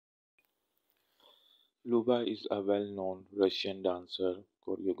Luba is a well-known Russian dancer,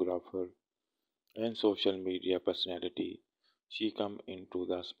 choreographer, and social media personality. She came into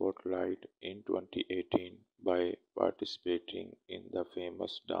the spotlight in 2018 by participating in the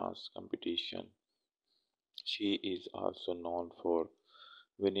famous dance competition. She is also known for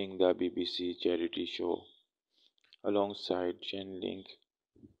winning the BBC charity show alongside Jen Link.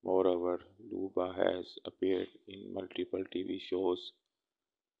 Moreover, Luba has appeared in multiple TV shows.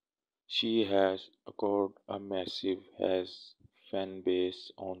 She has acquired a massive has fan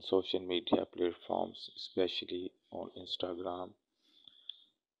base on social media platforms, especially on Instagram.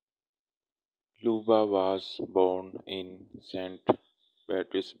 Luba was born in St.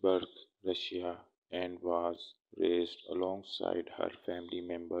 Petersburg, Russia, and was raised alongside her family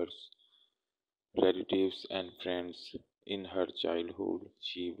members, relatives, and friends. In her childhood,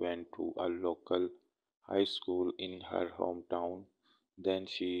 she went to a local high school in her hometown. Then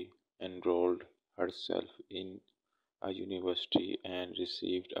she enrolled herself in a university and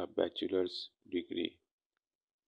received a bachelor's degree.